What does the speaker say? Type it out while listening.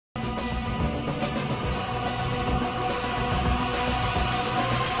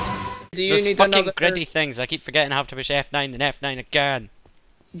Do you Those need fucking another gritty things. I keep forgetting I have to push F9 and F9 again.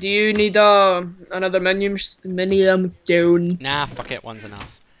 Do you need another minium stone? Nah, fuck it. One's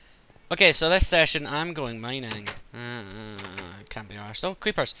enough. Okay, so this session I'm going mining. Can't be arsed. Oh,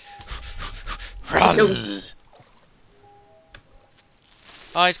 creepers. Run!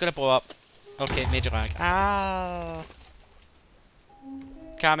 Oh, he's gonna blow up. Okay, major lag. Ah!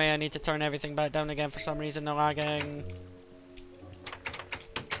 Kami, I need to turn everything back down again for some reason. No lagging.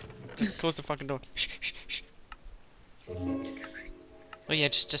 Just close the fucking door. Shh, shh, shh. Oh yeah,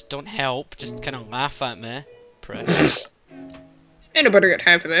 just don't help. Just kind of laugh at me. Prick. Ain't nobody got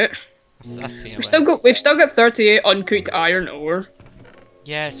time for that. I see how We've still got 38 uncooked iron ore.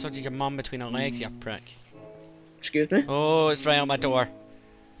 Yeah, so did your mum between her legs, you prick. Excuse me. Oh, it's right on my door.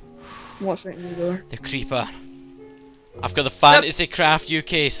 What's right in the door? The creeper. I've got the Fantasy Craft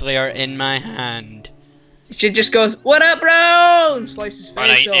UK Slayer in my hand. She just goes, "What up, bro?" and slices his face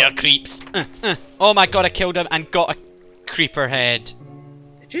Alright, off. there, creeps. Oh my god, I killed him and got a creeper head.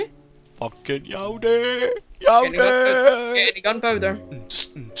 Did you? Fucking yowdy! Yowdy! Get any gunpowder?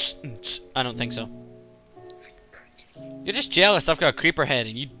 I don't think so. You're just jealous I've got a creeper head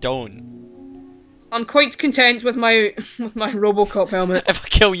and you don't. I'm quite content with my Robocop helmet. If I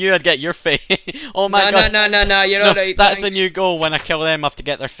kill you, I'd get your face. Oh my god. No, you're alright. That's a new goal. When I kill them, I have to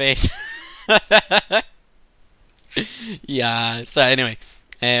get their face. Yeah, so anyway.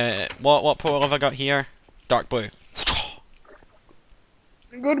 What portal have I got here? Dark blue.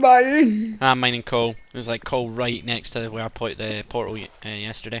 Goodbye. I'm mining coal. There's like coal right next to where I put the portal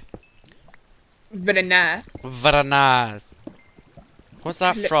yesterday. Very nice. Very nice. What's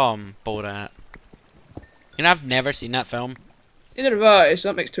that from, Borat? You know, I've never seen that film. Neither have I, so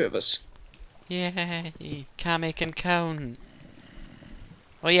that makes two of us. Yay, Kami can count.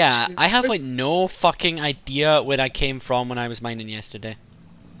 Oh yeah, I have like no fucking idea where I came from when I was mining yesterday.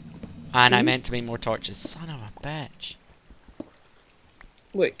 And I meant to make more torches. Son of a bitch.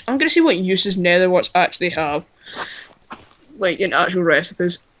 Wait, I'm gonna see what uses nether warts actually have. Like, in actual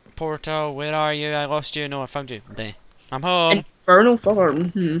recipes. Portal, where are you? I lost you. No, I found you. There. I'm home. Infernal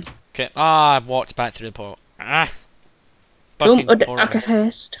farm. Okay. Ah, I walked back through the portal. Ah. Film of the portal.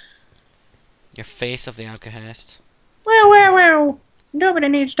 alchemist. Your face of the alchemist. Well. Nobody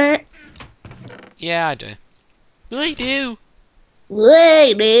needs that. Yeah, I do. I do.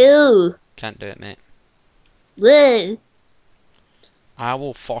 Whoa. Can't do it, mate. Whoa. I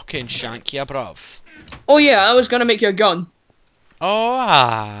will fucking shank you, bruv. Oh yeah, I was gonna make you a gun. Oh,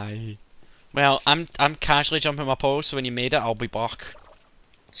 aye. Well, I'm casually jumping my pole, so when you made it, I'll be back.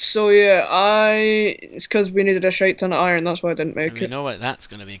 So yeah, it's because we needed a shite ton of iron, that's why I didn't make And you it. know what that's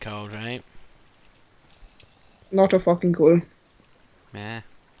gonna be called, right? Not a fucking clue. Yeah,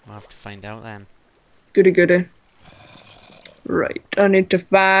 we'll have to find out then. Goody. Right, I need to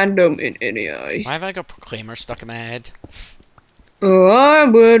find them in any eye. Why have I got Proclaimer stuck in my head? Oh, I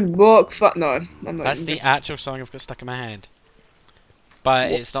would walk no, I'm not. That's the actual song I've got stuck in my head.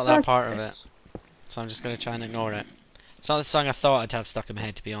 But it's not that part of it. So I'm just gonna try and ignore it. It's not the song I thought I'd have stuck in my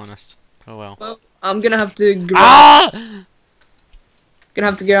head, to be honest. Oh well. Well, I'm gonna have to Ah!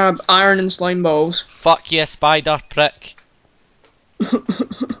 grab iron and slime balls. Fuck you, spider prick.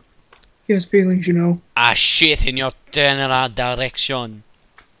 He has feelings, you know. I shit in your general direction.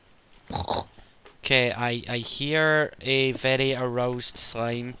 Okay, I hear a very aroused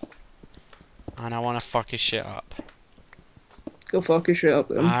slime. And I wanna fuck his shit up. Go fuck your shit up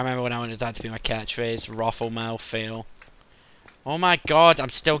then. I remember when I wanted that to be my catchphrase, ruffle mouth fail. Oh my god, I'm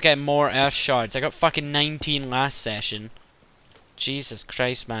still getting more earth shards. I got fucking 19 last session. Jesus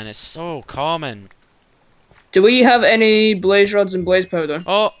Christ, man, it's so common. Do we have any blaze rods and blaze powder?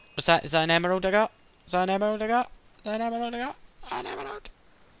 Oh, is that an emerald I got? Is that an emerald I got? Is that an emerald I got? An emerald?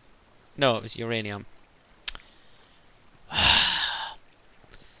 No, it was uranium.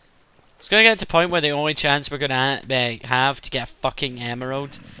 It's gonna get to the point where the only chance we're gonna have to get a fucking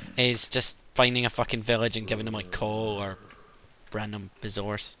emerald is just finding a fucking village and giving them like coal or random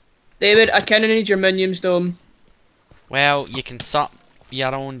resource. David, I kinda need your minions though. Well, you can suck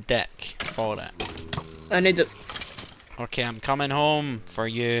your own dick for it. I need it. Okay, I'm coming home for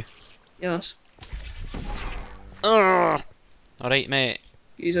you. Yes. Alright, mate.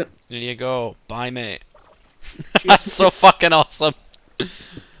 Use it. There you go. Bye, mate. That's so fucking awesome.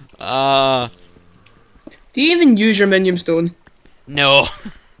 Do you even use your minion stone? No.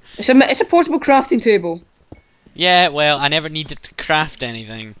 It's a portable crafting table. Yeah, well, I never needed to craft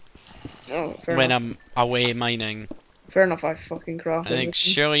anything Oh, fair when enough. I'm away mining. Fair enough, I fucking I crafted think it.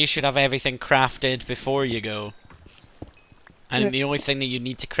 surely you should have everything crafted before you go. And Yeah. the only thing that you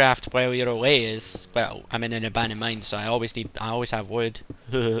need to craft while you're away is, well, I'm in an abandoned mine, so I always have wood.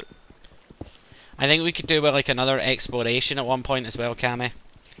 I think we could do like another exploration at one point as well, Cammy.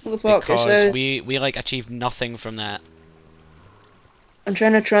 What the fuck? Because we like achieved nothing from that. I'm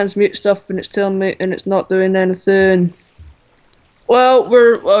trying to transmute stuff and it's telling me and it's not doing anything.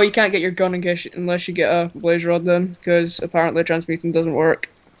 Well, you can't get your gun unless you get a blaze rod then, because apparently transmuting doesn't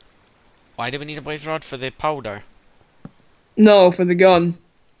work. Why do we need a blaze rod for the powder? No, for the gun.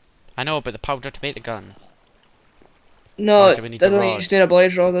 I know, but the powder to make the gun. No, Or I do we need don't the think you rod? just need a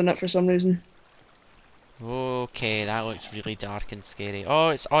blaze rod in it for some reason. Okay, that looks really dark and scary. Oh,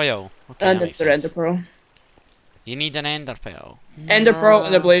 it's oil. Okay, And that it's makes the sense. ender pearl. You need an ender pearl. Ender pearl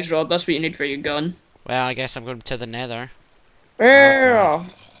and a blaze rod, that's what you need for your gun. Well, I guess I'm going to the nether. Yeah.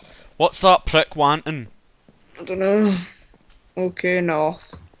 What's that prick wanting? I don't know. Okay,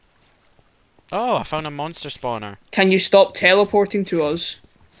 North. Oh, I found a monster spawner. Can you stop teleporting to us?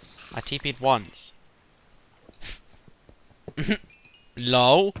 I TP'd once.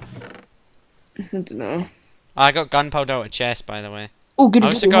 Lol. I don't know. I got gunpowder out of chest, by the way. Oh, good. I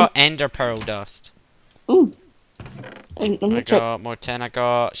also got ender pearl dust. Ooh. I got more 10. I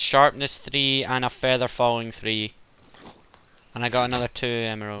got sharpness 3 and a feather falling 3. And I got another 2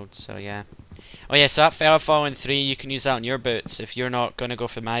 emeralds, so yeah. Oh yeah, so that feather falling 3, you can use that on your boots if you're not gonna go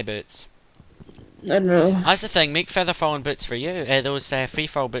for my boots. I don't know. That's the thing, make feather falling boots for you. Those free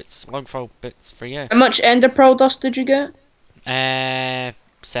fall boots, long fall boots for you. How much ender pearl dust did you get?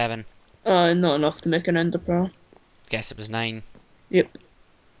 7. Not enough to make an ender pearl. Guess it was 9. Yep.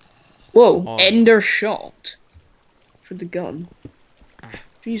 Whoa, Oh. ender shot. For the gun.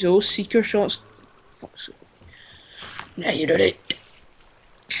 Jeez, those seeker shots. Fuck's sake. Nah, you did it.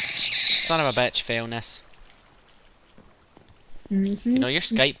 Son of a bitch, failness. You know, your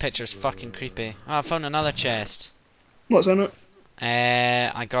Skype picture's fucking creepy. Oh, I found another chest. What's on it?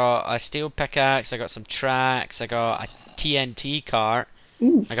 I got a steel pickaxe, I got some tracks, I got a TNT cart,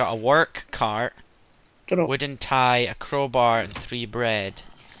 Ooh. I got a work cart, Dunno. wooden tie, a crowbar, and 3 bread.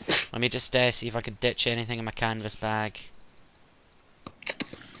 Let me just see if I can ditch anything in my canvas bag.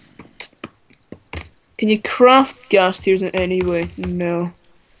 Can you craft gas tiers in any way? No.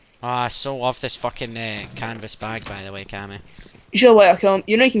 Oh, I so love this fucking canvas bag, by the way, Cammy. You should let it come.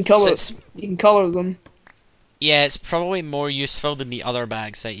 You know you can color. It's- You can color them. Yeah, it's probably more useful than the other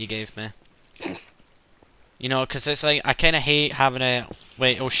bags that you gave me. You know, because it's like, I kind of hate having a...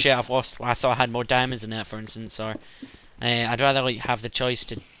 Wait, oh shit, I've lost... I thought I had more diamonds in that, for instance, or... I'd rather like have the choice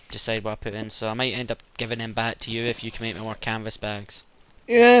to decide what I put in, so I might end up giving them back to you if you can make me more canvas bags.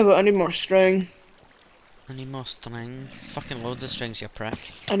 Yeah, but I need more string. I need more string. There's fucking loads of strings, you prick.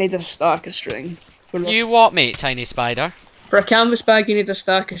 I need a stack of string. You what, mate, tiny spider? For a canvas bag, you need a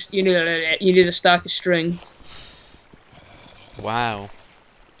stack of you need a stack of string. Wow.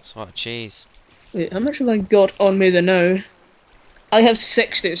 That's a lot of cheese. Wait, how much have I got on me there now? I have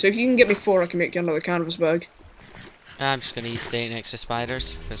 60, so if you can get me 4, I can make you another canvas bag. I'm just gonna eat steak next to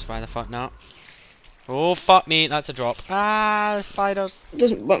spiders, because why the fuck not? Oh fuck me, that's a drop. Ah, the spiders.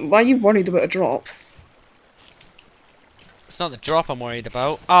 Why are you worried about a drop? It's not the drop I'm worried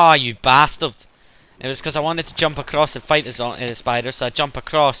about. Ah, you bastard. It was because I wanted to jump across and fight the spiders, so I jump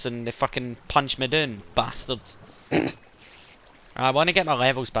across and they fucking punch me down. Bastards. I want to get my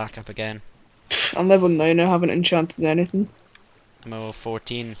levels back up again. I'm level 9, I haven't enchanted anything. I'm level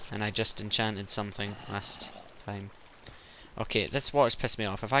 14 and I just enchanted something last time. Okay, this water's pissed me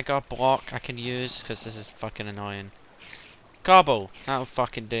off. If I got a block I can use, because this is fucking annoying. Cobble! That'll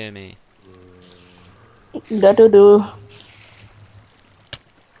fucking do me. That'll do.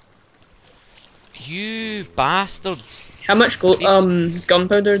 You bastards! How much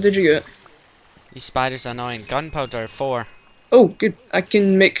gunpowder did you get? These spiders are annoying. Gunpowder 4. Oh, good. I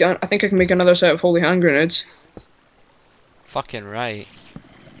think I can make another set of holy hand grenades. Fucking right.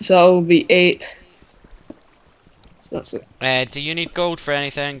 So that'll be 8. So that's it. Do you need gold for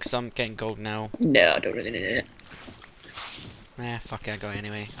anything? Because I'm getting gold now. No, I don't really need it. Fuck it, I got it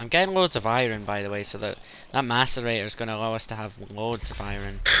anyway. I'm getting loads of iron, by the way, so that macerator is going to allow us to have loads of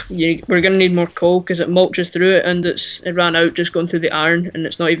iron. We're gonna need more coal because it mulches through it, and it ran out just going through the iron, and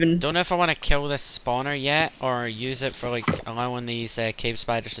it's not even. Don't know if I want to kill this spawner yet, or use it for like allowing these cave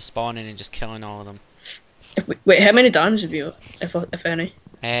spiders to spawn in and just killing all of them. Wait, how many diamonds have you got, if any?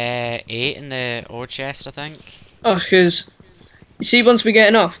 8 in the ore chest, I think. Oh, because you see, once we get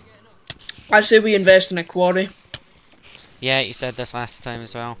enough, I say we invest in a quarry. Yeah, you said this last time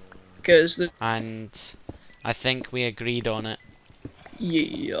as well. Because And I think we agreed on it.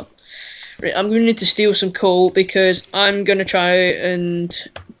 yeah. Right, I'm gonna need to steal some coal because I'm gonna try and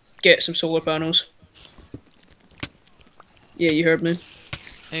get some solar panels. Yeah, you heard me.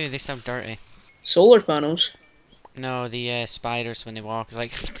 Ooh, they sound dirty. Solar panels? No, the spiders when they walk is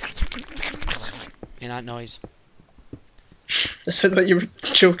like. in that noise. It sounded like you were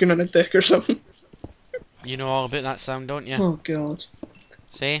choking on a dick or something. You know all about that sound, don't you? Oh god.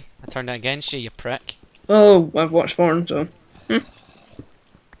 See? I turned it against you, you prick. Oh, I've watched porn, so.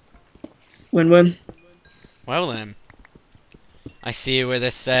 Win-win. Well then. I see where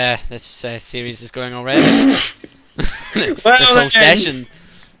this series is going already. Well this whole then. session.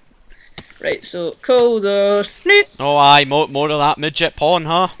 Right, so cold Oh aye, more of that midget porn,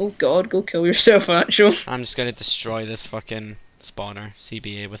 huh? Oh god, go kill yourself, actual. I'm just gonna destroy this fucking spawner,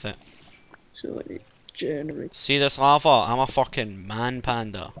 CBA with it. So I need generate. See this lava? I'm a fucking man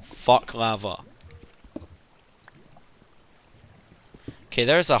panda. Fuck lava. Okay,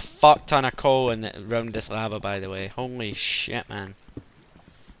 there's a fuck ton of coal around this lava, by the way. Holy shit, man.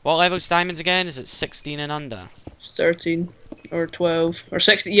 What level's diamonds again? Is it 16 and under? It's 13 or 12 or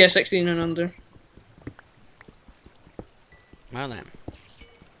 16. Yeah, 16 and under. Well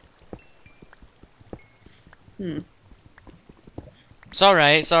then. It's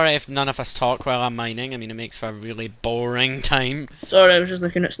alright if none of us talk while I'm mining. I mean, it makes for a really boring time. Sorry, I was just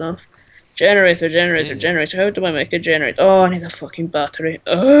looking at stuff. Generator. How do I make a generator? Oh, I need a fucking battery.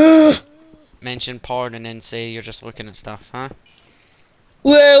 Ugh! Mention porn and then say you're just looking at stuff, huh?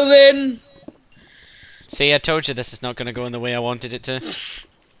 Well then. See, I told you this is not going to go in the way I wanted it to.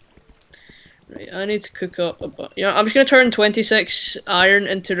 Right, I need to cook up a bit. Yeah, I'm just gonna turn 26 iron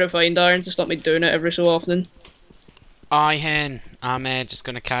into refined iron to stop me doing it every so often. Aye, hen. I'm just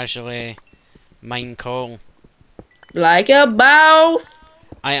going to casually mine coal. Like a boss.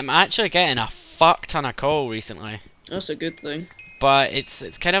 I am actually getting a fuck ton of coal recently. That's a good thing. But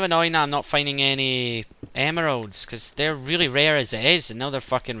it's kind of annoying that I'm not finding any emeralds, because they're really rare as it is, and now they're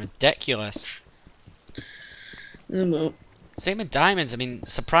fucking ridiculous. Well. Same with diamonds. I mean,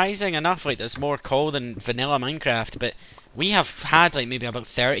 surprising enough, like, there's more coal than vanilla Minecraft, but we have had, like, maybe about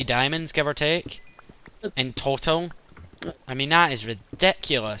 30 diamonds, give or take, in total. I mean, that is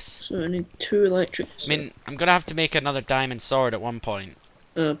ridiculous. So I need 2 electric. I mean, I'm gonna have to make another diamond sword at one point.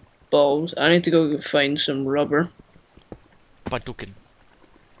 Balls. I need to go find some rubber. Badookin.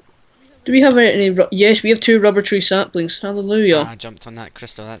 Do we have any? Yes, we have 2 rubber tree saplings. Hallelujah. I jumped on that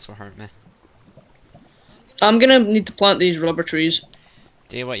crystal, that's what hurt me. I'm gonna need to plant these rubber trees.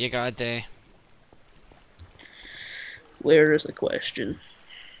 Do what you gotta do. Where is the question?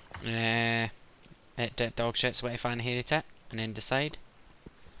 Dog shit, sweaty fan, hated it, and then decide.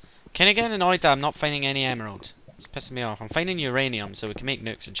 Kinda getting annoyed that I'm not finding any emeralds. It's pissing me off. I'm finding uranium so we can make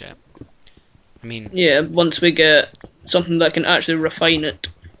nukes and shit. I mean... Yeah, once we get something that can actually refine it.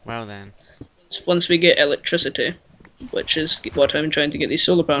 Well then. Once we get electricity, which is what I'm trying to get these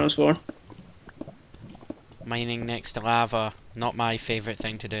solar panels for. Mining next to lava, not my favourite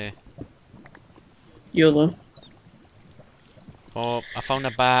thing to do. YOLO. Oh, I found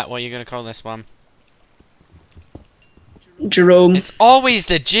a bat. What are you gonna call this one? Jerome. It's always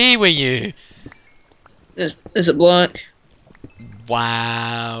the G with you! Is it black?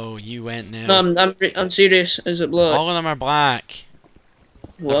 Wow, you went there. No, I'm serious. Is it black? All of them are black.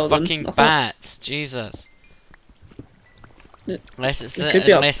 Well, they're fucking bats. Jesus. Unless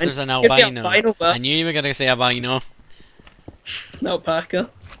there's an albino. I knew you were gonna say albino. Alpaca.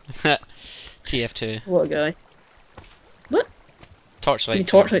 TF2. What a guy. What? Torchlight.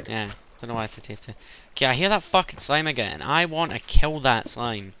 Torchlight. Yeah. Don't know why I said TF2. Okay, I hear that fucking slime again. I want to kill that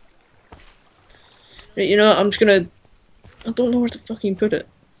slime. Right, you know what, I'm just gonna... I don't know where to fucking put it.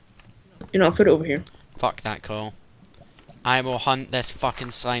 You know, I'll put it over here. Fuck that call. I will hunt this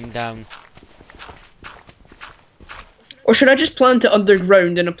fucking slime down. Or should I just plant it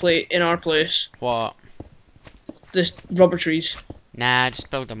underground in our place? What? This rubber trees. Nah, just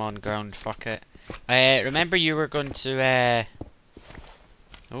build them on ground, fuck it. Remember you were going to,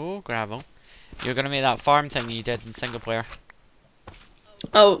 oh, gravel. You were going to make that farm thing you did in single player.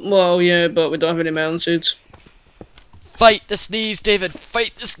 Oh, well, yeah, but we don't have any melon seeds. Fight the sneeze, David!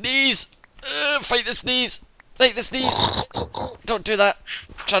 Fight the sneeze! Fight the sneeze! Fight the sneeze! Don't do that!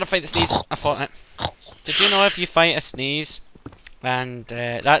 I'm trying to fight the sneeze. I fought it. Did you know if you fight a sneeze, and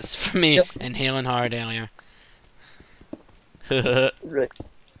that's for me inhaling hard earlier. Right.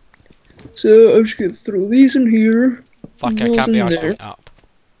 So I'm just gonna throw these in here. Fuck, I can't be arsed going up.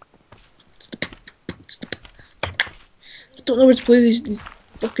 I don't know where to play these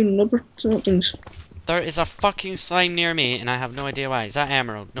fucking rubber things. There is a fucking slime near me, and I have no idea why. Is that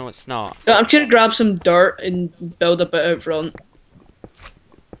emerald? No, it's not. I'm gonna grab some dirt and build a bit out front.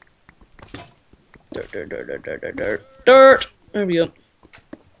 Dirt. There we go.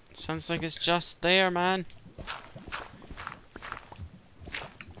 Sounds like it's just there, man.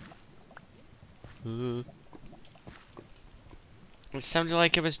 Ooh. It sounded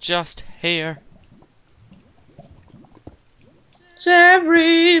like it was just here.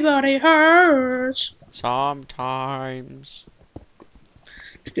 everybody hurts. Sometimes.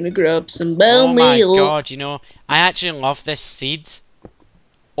 Just gonna grab some bone Oh my meal. god, you know, I actually love this seed.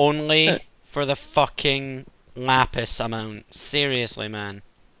 Only for the fucking lapis amount. Seriously, man.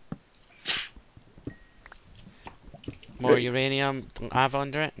 More uranium lava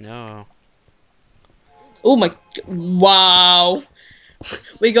under it? No. Oh my... Wow.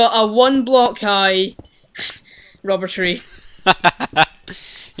 We got a 1 block high rubber tree.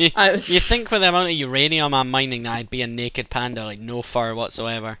 You think with the amount of uranium I'm mining that I'd be a naked panda, like no fur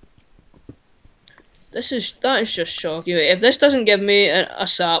whatsoever. That is just shocking. If this doesn't give me a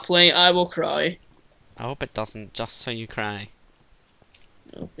sapling, I will cry. I hope it doesn't, just so you cry.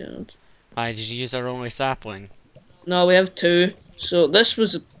 Oh god. Why, did you use our only sapling? No, we have 2. So this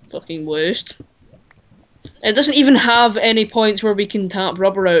was a fucking waste. It doesn't even have any points where we can tap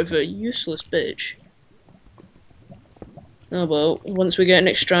rubber out of it. Useless bitch. Oh well, once we get an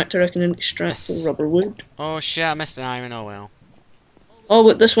extractor, I can extract the rubber wood. Oh shit, I missed an iron, oh well. Oh,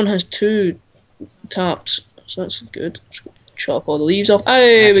 but this one has 2 taps, so that's good. Just chop all the leaves off.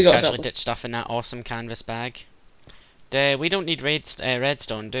 Hey, we got casually that. ditch stuff in that awesome canvas bag. We don't need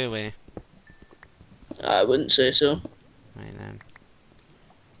redstone, do we? I wouldn't say so. Right then.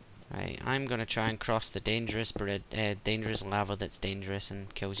 Right, I'm gonna try and cross the dangerous dangerous lava that's dangerous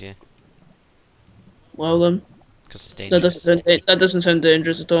and kills you. Well then. Because it's dangerous. That doesn't sound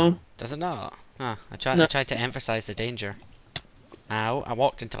dangerous at all. Does it not? Huh, I No. tried to emphasize the danger. Ow, I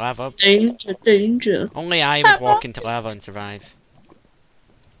walked into lava. Danger, danger. Only I would walk into lava and survive.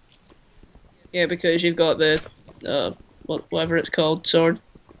 Yeah, because you've got the, whatever it's called, sword.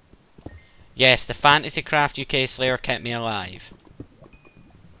 Yes, the Fantasy Craft UK Slayer kept me alive.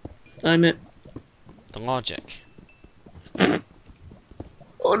 I'm it. The logic. Oh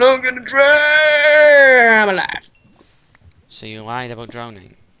no, I'm gonna drown! I'm alive. So you lied about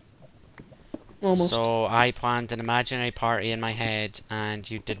drowning. Almost. So I planned an imaginary party in my head and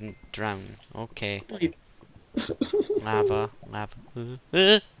you didn't drown. Okay. Lava, lava,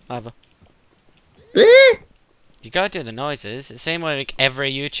 lava. You gotta do the noises. The same way like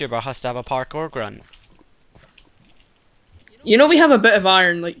every YouTuber has to have a parkour run. You know we have a bit of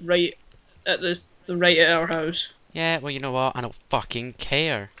iron, like, right at right at our house. Yeah, well you know what? I don't fucking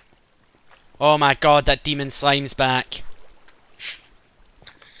care. Oh my god, that demon slime's back.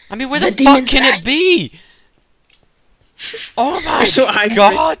 I mean, where the fuck can it be? Oh my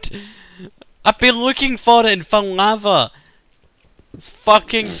god! I've been looking for it and found lava. It's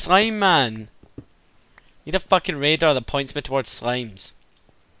fucking slime, man. Need a fucking radar that points me towards slimes.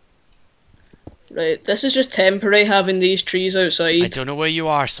 Right, this is just temporary having these trees outside. I don't know where you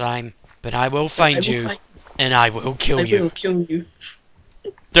are, slime, but I will find you, and I will kill you. I will kill you.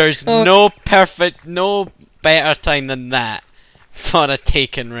 There's no better time than that for a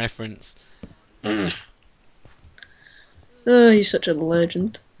Taken reference. Oh, he's such a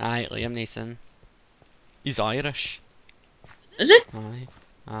legend. Aye, Liam Neeson. He's Irish. Is he?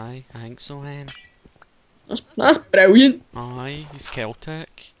 Aye, I think so, hen. That's brilliant. Aye, he's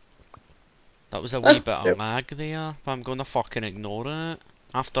Celtic. That was a wee bit of lag there, but I'm gonna fucking ignore it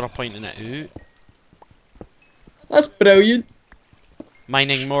after I pointed it out. That's brilliant.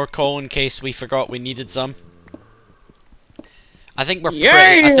 Mining more coal in case we forgot we needed some. I think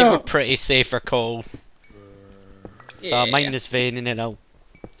we're pretty safe for coal. So I'll mine this vein and then I'll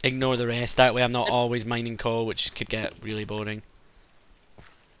ignore the rest. That way I'm not always mining coal, which could get really boring.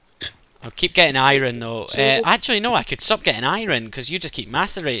 I'll keep getting iron though. Actually no, I could stop getting iron because you just keep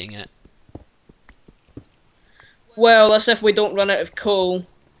macerating it. Well, that's if we don't run out of coal.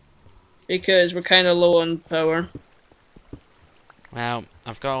 Because we're kind of low on power. Well,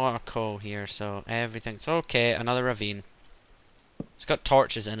 I've got a lot of coal here, so everything's okay. Another ravine. It's got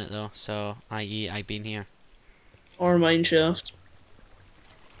torches in it though, so i.e. I've been here. Or mineshaft.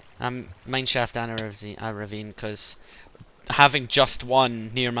 Mineshaft and a ravine, because having just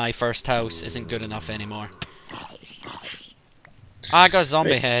one near my first house isn't good enough anymore. I got a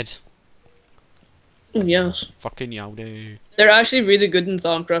zombie head. Oh, yes. Fucking yowdy. They're actually really good in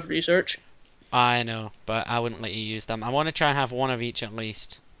Thaumcraft research. I know, but I wouldn't let you use them. I want to try and have one of each at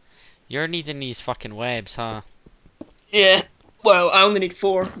least. You're needing these fucking webs, huh? Yeah. Well, I only need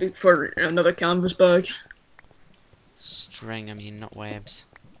 4 for another canvas bag. String, I mean, not webs.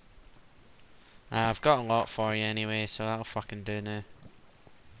 I've got a lot for you anyway, so that'll fucking do now.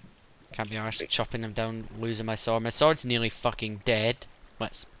 Can't be arsed chopping them down, losing my sword. My sword's nearly fucking dead. Well,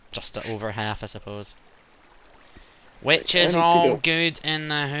 it's just at over half, I suppose. Which is all good in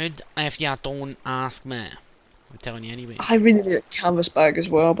the hood, if you don't ask me. I'm telling you anyway. I really need a canvas bag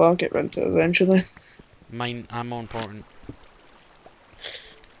as well, but I'll get round to it eventually. I'm more important.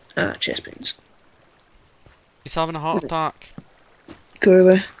 Chest pains. He's having a heart attack.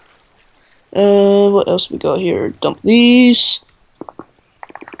 Clearly. What else we got here? Dump these.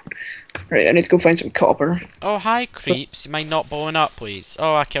 Right, I need to go find some copper. Oh, hi, creeps. You mind not blowing up, please?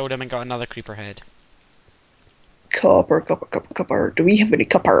 Oh, I killed him and got another creeper head. Copper. Do we have any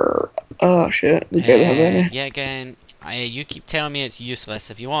copper? Oh, shit. We barely have any. Yeah, again, you keep telling me it's useless.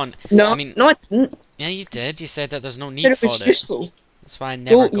 If you want... No, I mean, no, I didn't. yeah, you did. You said that there's no I need said it for was it. useful. That's why I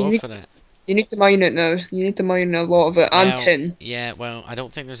never go you need, for it. You need to mine it now. You need to mine a lot of it. And Well, tin. yeah, well, I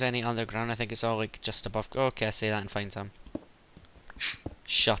don't think there's any underground. I think it's all, like, just above... Oh, okay, I say that and find some.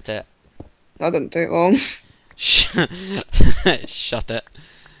 Shut it. That didn't take long. Shut it.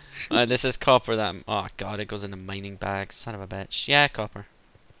 This is copper that I'm... Oh, God, it goes into mining bags. Son of a bitch. Yeah, copper.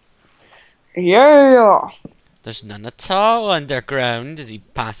 Yeah. There's none at all underground as he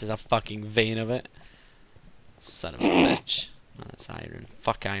passes a fucking vein of it. Son of a bitch. Oh, that's iron.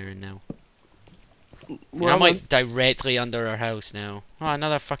 Fuck iron now. Well, I'm like directly under our house now. Oh,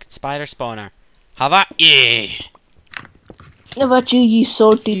 another fucking spider spawner. Have I? Yeah. How about you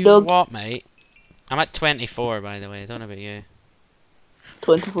salty You dog? what, mate? I'm at 24, by the way. I don't know about you.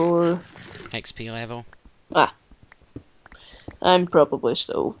 24. XP level. I'm probably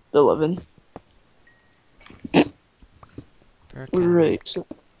still 11. Right, so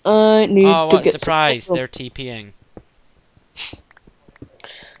I need Oh, to what a get surprise. some... They're TPing.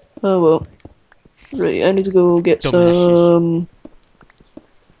 Oh well. Right, I need to go get some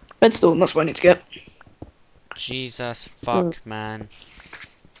redstone, that's what I need to get. Jesus fuck, man.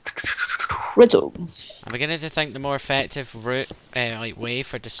 Redstone. I'm beginning to think the more effective route, like way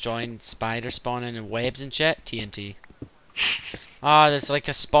for destroying spider spawning and webs and shit, TNT. Ah, there's like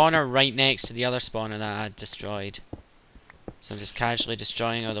a spawner right next to the other spawner that I destroyed. So I'm just casually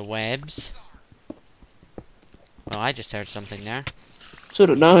destroying all the webs. Well, I just heard something there. So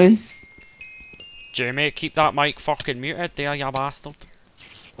did I. Jamie, keep that mic fucking muted there, you bastard.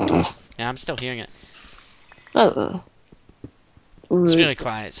 Yeah, I'm still hearing it. Right. It's really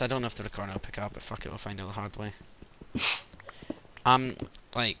quiet, so I don't know if the recorder will pick up, but fuck it, we'll find out the hard way. I'm,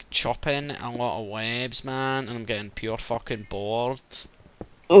 like, chopping a lot of webs, man, and I'm getting pure fucking bored.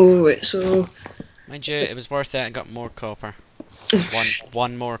 Oh, wait, so... Mind you, it was worth it, I got more copper.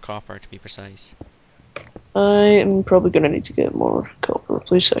 one more copper, to be precise. I am probably gonna need to get more copper,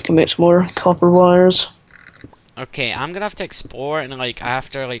 please, so I can make some more copper wires. Okay, I'm gonna have to explore and, like,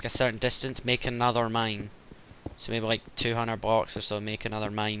 after, like, a certain distance, make another mine. So maybe, like, 200 blocks or so, make another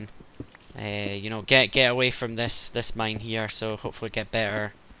mine. You know, get away from this mine here, so hopefully get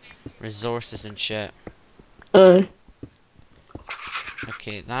better resources and shit. Okay,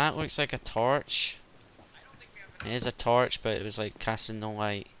 that looks like a torch. It is a torch, but it was like casting no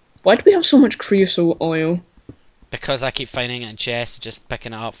light. Why do we have so much creosote oil? Because I keep finding it in chests, just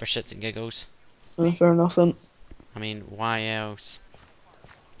picking it up for shits and giggles. Fair enough then. I mean, why else?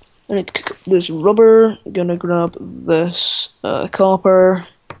 I need to cook up this rubber. Gonna grab this copper.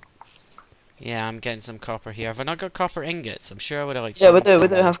 Yeah, I'm getting some copper here. Have I not got copper ingots? I'm sure I would have like. Yeah, we do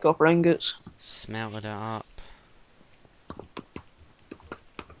have copper ingots. Smelted it up.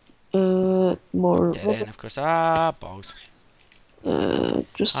 More Dead end, of course. Ah, balls.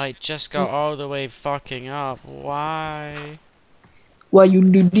 I just got all the way fucking up. Why? Why you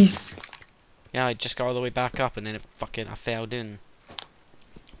do this? Yeah, I just got all the way back up and then I fell down.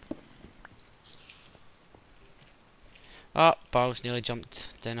 Oh, balls, nearly jumped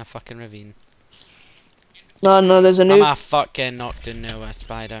down a fucking ravine. No, there's a new... I'm a fucking knocked down now, a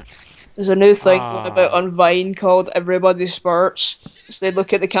spider. There's a new thing going about on Vine called Everybody Spurts. So they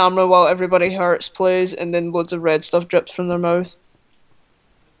look at the camera while Everybody Hurts plays and then loads of red stuff drips from their mouth.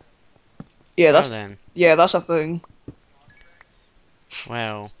 Yeah, that's a thing.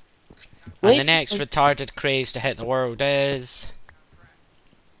 Well, and the next retarded craze to hit the world is...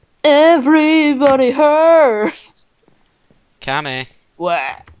 Everybody Hurts! Cammy.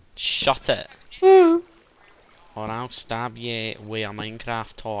 What? Shut it. Or I'll stab you with a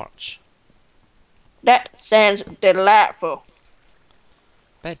Minecraft torch. That sounds delightful.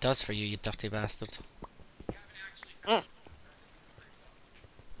 Bet it does for you, you dirty bastard.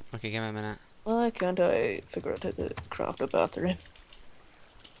 Okay, give me a minute. Why can't I figure out how to craft a battery?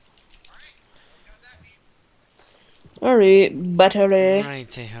 Alright, battery.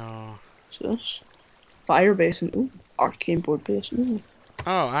 Righty-ho. So this fire basin. Ooh, arcane board base. Ooh.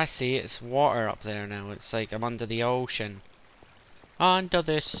 Oh, I see. It's water up there now. It's like I'm under the ocean. Under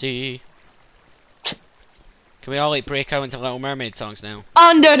the sea. Can we all like break out into Little Mermaid songs now?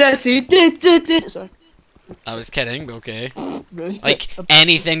 Under the sea. Sorry. I was kidding, but okay. Right. Like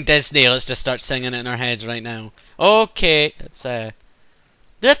anything Disney, let's just start singing it in our heads right now. Okay, it's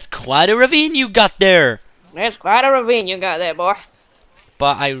That's quite a ravine you got there. That's quite a ravine you got there, boy.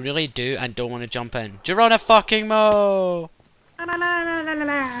 But I really do and don't want to jump in. Geronimo!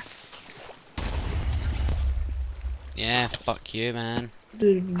 Yeah, fuck you, man.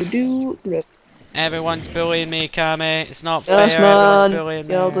 Everyone's bullying me, Kami. It's not fair. Yes, Everyone's man. bullying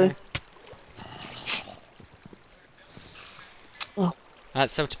me. Yeah, I'll do. Oh.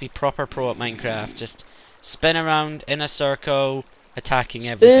 That's how to be proper pro at Minecraft. Just spin around in a circle, attacking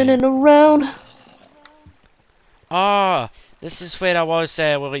everything. Spinning around. Oh, this is where I was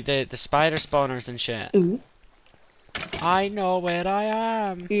with like the spider spawners and shit. Ooh. I know where I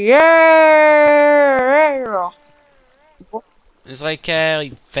am. Yeah. It's like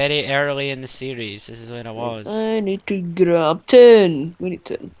very early in the series. This is where I was. I need to grab 10. We need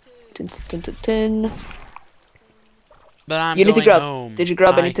 10. 10, 10, 10, 10. But I'm You need to going grab. home. Did you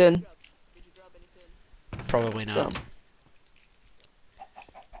grab any 10? Probably not. No.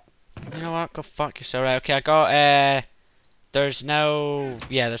 You know what? Go fuck yourself. Right, okay, I got there's now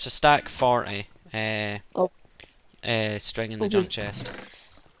there's a stack 40 string in the junk chest.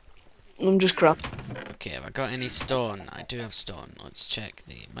 I'm just crap. Okay, have I got any stone? I do have stone. Let's check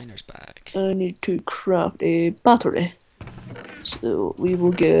the miner's bag. I need to craft a battery. So we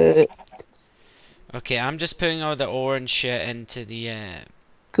will get. Okay, I'm just putting all the ore and shit into the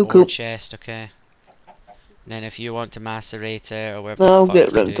Cool. chest, okay? And then if you want to macerate it or whatever I'll the get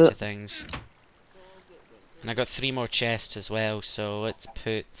fuck you rid do of to it. things. And I got 3 more chests as well, so let's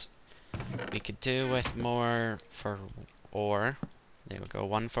put... We could do with more for ore. There we go,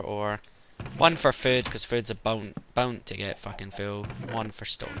 1 for ore. 1 for food, because food's a bound to get fucking full. 1 for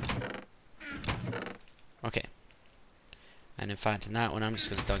stone. Okay. And in fact, in that one, I'm just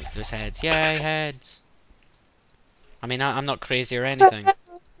going to dunk those heads. Yay, heads! I mean, I'm not crazy or anything.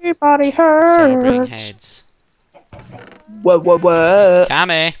 Everybody hurts. Celebrating heads. What?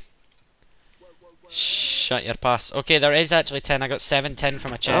 Kami! Shut your pass. Okay, there is actually 10. I got 7 tin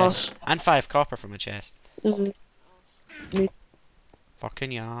from a chest. And 5 copper from a chest.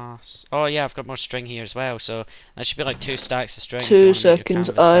 Fucking yas. Oh yeah, I've got more string here as well, so that should be like 2 stacks of string. 2 seconds,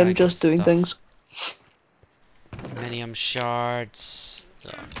 I'm just doing things. Aluminium shards.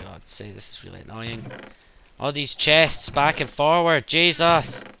 Oh god, say this is really annoying. All these chests back and forward,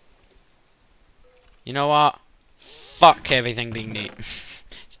 Jesus! You know what? Fuck everything being neat.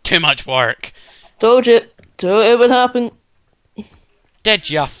 It's too much work. Told you. Told it would happen. Did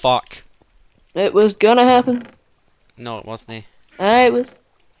ya fuck? It was gonna happen. No, it wasn't. I was.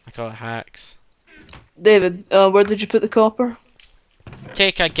 I call it hacks. David, where did you put the copper?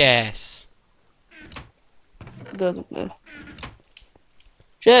 Take a guess. Doesn't know.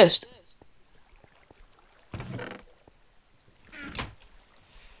 Chest.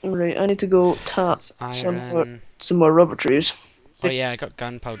 Right, I need to go tap some more rubber trees. Oh yeah, I got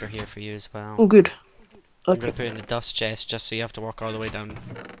gunpowder here for you as well. Oh, good. I'm Okay. gonna put it in the dust chest just so you have to walk all the way down.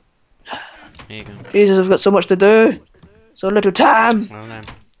 There you go. Jesus, I've got so much to do. So little time. Well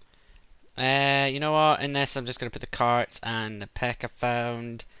then. You know what? In this, I'm just gonna put the carts and the pick I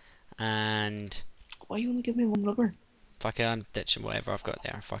found, and Why you only give me 1 rubber? fuck it, I'm ditching whatever I've got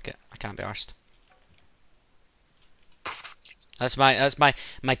there. Fuck it, I can't be arsed. That's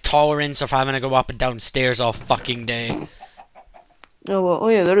my tolerance of having to go up and down stairs all fucking day. Oh well, oh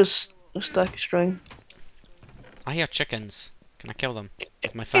yeah, there is a stack of string. I hear chickens. Can I kill them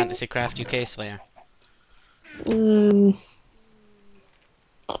with my Fantasy Craft UK Slayer? You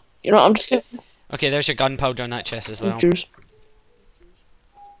know, I'm just gonna... Okay, there's your gunpowder on that chest as well. Cheers.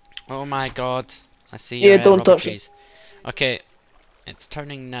 Oh my god. I see Yeah, your don't rubber touch trees. Okay, it's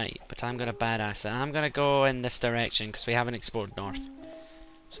turning night, but I'm gonna badass it. I'm gonna go in this direction because we haven't explored north.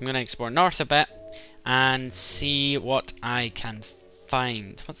 So I'm gonna explore north a bit and see what I can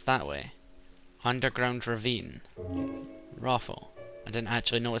find. What's that way? Underground ravine. Raffle. I didn't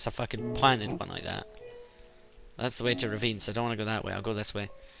actually notice I fucking planted one like that. That's the way to ravine, so I don't want to go that way. I'll go this way.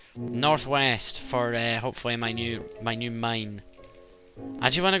 Northwest for hopefully my new mine. I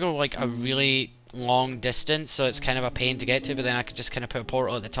actually want to go like a really long distance, so it's kind of a pain to get to, but then I could just kind of put a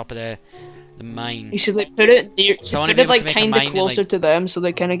portal at the top of the mine. You should like put it near, So I put wanna be it able to like make a kind mine of in, closer like- to them, so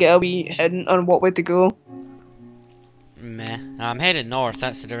they kind of get a wee hidden on what way to go. Meh. I'm headed north,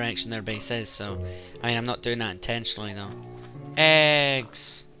 that's the direction their base is, so... I mean, I'm not doing that intentionally, though.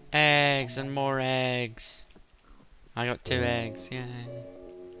 Eggs! Eggs and more eggs. I got 2 eggs, yay.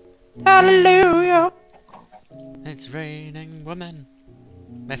 Hallelujah! It's raining women.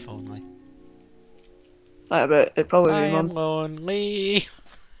 If only. I bet it probably I be am mum. lonely.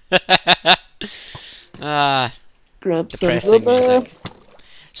 Ah, Grab some depressing rubber. music.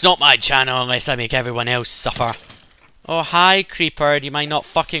 It's not my channel unless I make everyone else suffer. Oh, hi, creeper. Do you mind not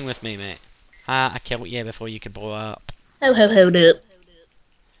fucking with me, mate? I killed you before you could blow up. Hold up.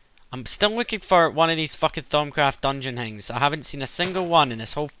 I'm still looking for one of these fucking Thaumcraft dungeon things. I haven't seen a single one in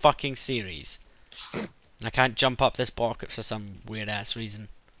this whole fucking series. And I can't jump up this block for some weird ass reason.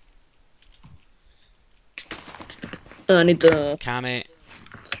 I need the... Kami.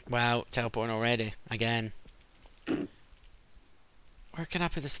 Wow, teleporting already. Again. Where can I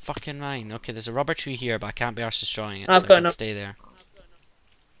put this fucking mine? Okay, there's a rubber tree here, but I can't be arsed destroying it, I've so got I can enough. stay there.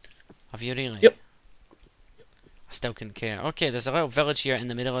 Have you really? Yep. I still couldn't care. Okay, there's a little village here in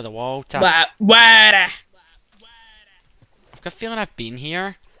the middle of the wall. What? I've got a feeling I've been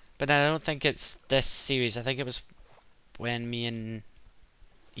here, but I don't think it's this series. I think it was when me and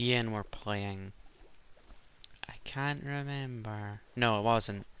Ian were playing. I can't remember. No, it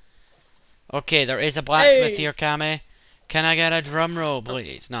wasn't. Okay, there is a blacksmith here, Kami. Can I get a drum roll,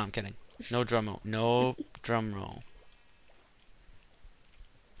 please? No, I'm kidding. No drum roll. No drum roll.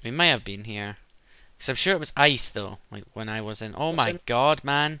 We may have been here. Because I'm sure it was ice, though. Like, when I was in... Oh my god,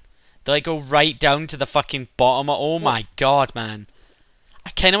 man. Did I go right down to the fucking bottom? Oh my god, man. I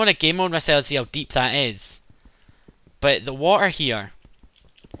kind of want to game mode myself to see how deep that is. But the water here...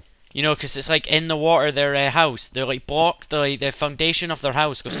 You know, because it's like in the water, their house. They're like blocked. The foundation of their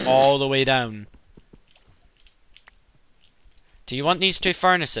house goes all the way down. Do you want these two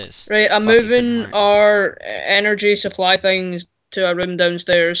furnaces? Right, I'm moving our energy supply things to a room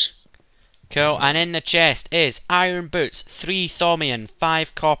downstairs. Cool, and in the chest is iron boots, 3 thaumian,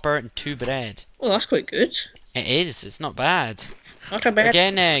 5 copper, and 2 bread. Well, that's quite good. It is, it's not bad. Not a bad.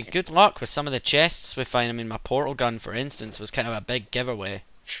 Again, good luck with some of the chests we find. I mean, my portal gun, for instance, was kind of a big giveaway.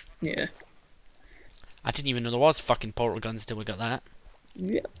 Yeah. I didn't even know there was fucking portal guns till we got that.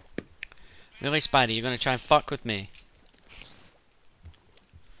 Yeah. Really, Spidey, you're gonna try and fuck with me?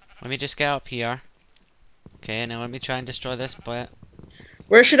 Let me just get up here. Okay, now let me try and destroy this bit.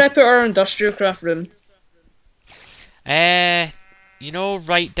 Where should I put our industrial craft room? You know,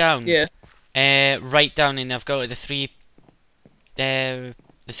 right down. Yeah. Right down, and I've got the three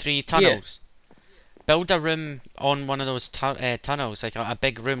tunnels. Yeah. Build a room on one of those tunnels, like a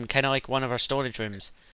big room, kind of like one of our storage rooms.